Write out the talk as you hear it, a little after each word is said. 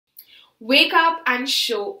Wake up and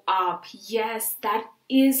show up. Yes, that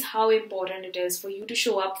is how important it is for you to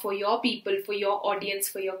show up for your people, for your audience,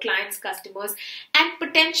 for your clients, customers, and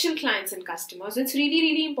potential clients and customers. It's really,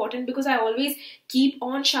 really important because I always keep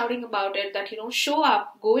on shouting about it that, show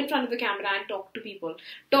up, go in front of the camera and talk to people.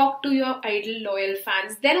 Talk to your idle, loyal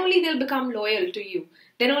fans. Then only they'll become loyal to you.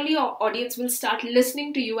 Then only your audience will start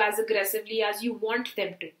listening to you as aggressively as you want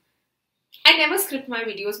them to. I never script my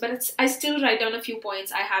videos, but I still write down a few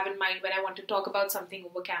points I have in mind when I want to talk about something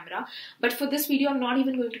over camera. But for this video, I'm not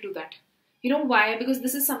even going to do that. You know why? Because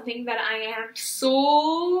this is something that I am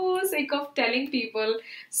so sick of telling people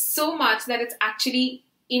so much that it's actually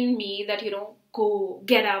in me that, go,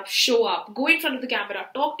 get up, show up, go in front of the camera,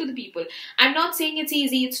 talk to the people. I'm not saying it's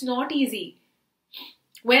easy. It's not easy.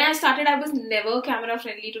 When I started, I was never camera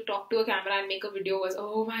friendly. To talk to a camera and make a video was,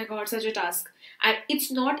 oh my god, such a task. And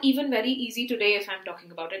it's not even very easy today if I'm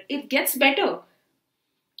talking about it. It gets better.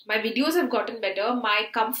 My videos have gotten better. My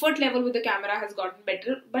comfort level with the camera has gotten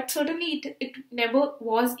better. But certainly it never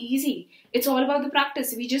was easy. It's all about the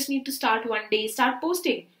practice. We just need to start one day, start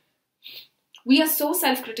posting. We are so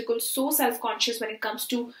self-critical, so self-conscious when it comes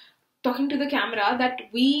to talking to the camera that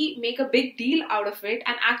we make a big deal out of it,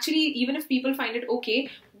 and actually even if people find it okay,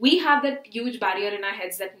 we have that huge barrier in our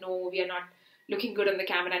heads that no, we are not looking good on the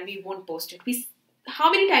camera and we won't post it. How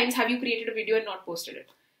many times have you created a video and not posted it?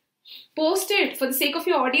 Post it for the sake of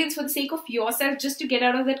your audience, for the sake of yourself, just to get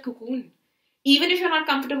out of that cocoon. Even if you're not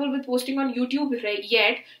comfortable with posting on YouTube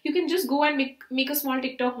yet, you can just go and make a small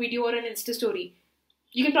TikTok video or an Insta story.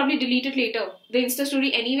 You can probably delete it later. The Insta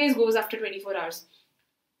story anyways goes after 24 hours.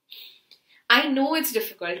 I know it's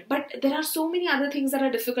difficult, but there are so many other things that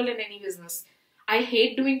are difficult in any business. I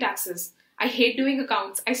hate doing taxes. I hate doing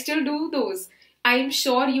accounts. I still do those. I'm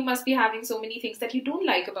sure you must be having so many things that you don't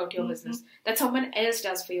like about your business, that someone else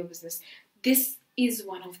does for your business. This is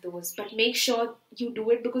one of those, but make sure you do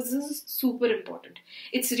it because this is super important.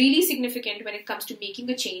 It's really significant when it comes to making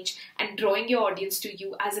a change and drawing your audience to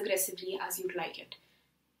you as aggressively as you'd like it.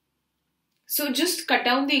 So just cut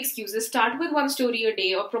down the excuses, start with one story a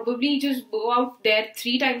day, or probably just go out there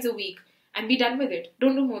 3 times a week and be done with it.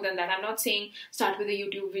 Don't do more than that. I'm not saying start with a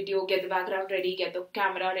YouTube video, get the background ready, get the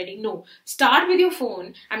camera ready. No, start with your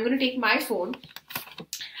phone. I'm going to take my phone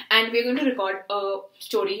and we're going to record a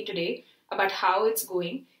story today about how it's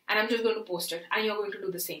going, and I'm just going to post it and you're going to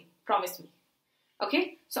do the same. Promise me.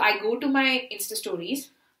 Okay? So I go to my Insta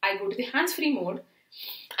stories, I go to the hands-free mode,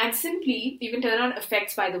 and simply, you can turn on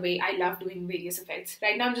effects, by the way. I love doing various effects.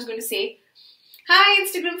 Right now, I'm just going to say, hi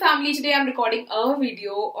Instagram family, today I'm recording a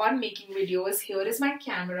video on making videos. Here is my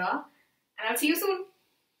camera, and I'll see you soon.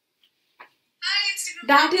 Hi Instagram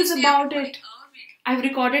that is about it. I've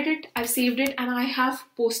recorded it, I've saved it, and I have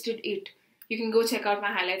posted it. You can go check out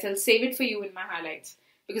my highlights. I'll save it for you in my highlights,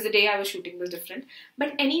 because the day I was shooting was different.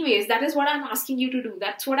 But anyways, that is what I'm asking you to do.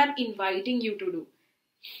 That's what I'm inviting you to do.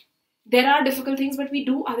 There are difficult things, but we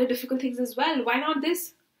do other difficult things as well. Why not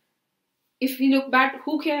this? If we look back,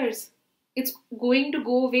 who cares? It's going to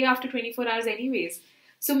go away after 24 hours anyways.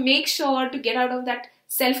 So make sure to get out of that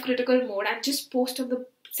self-critical mode and just post on the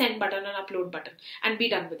send button and upload button and be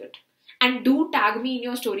done with it. And do tag me in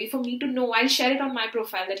your story for me to know. I'll share it on my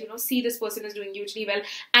profile that, see, this person is doing hugely well,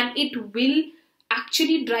 and it will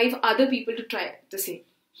actually drive other people to try the same.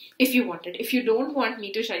 If you want it. If you don't want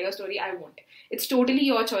me to share your story, I won't. It's totally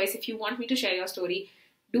your choice. If you want me to share your story,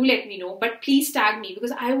 do let me know. But please tag me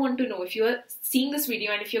because I want to know if you're seeing this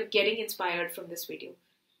video and if you're getting inspired from this video.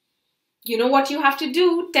 You know what you have to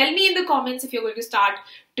do? Tell me in the comments if you're going to start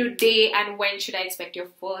today and when should I expect your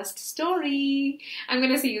first story. I'm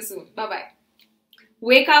going to see you soon. Bye-bye.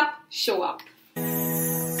 Wake up, show up.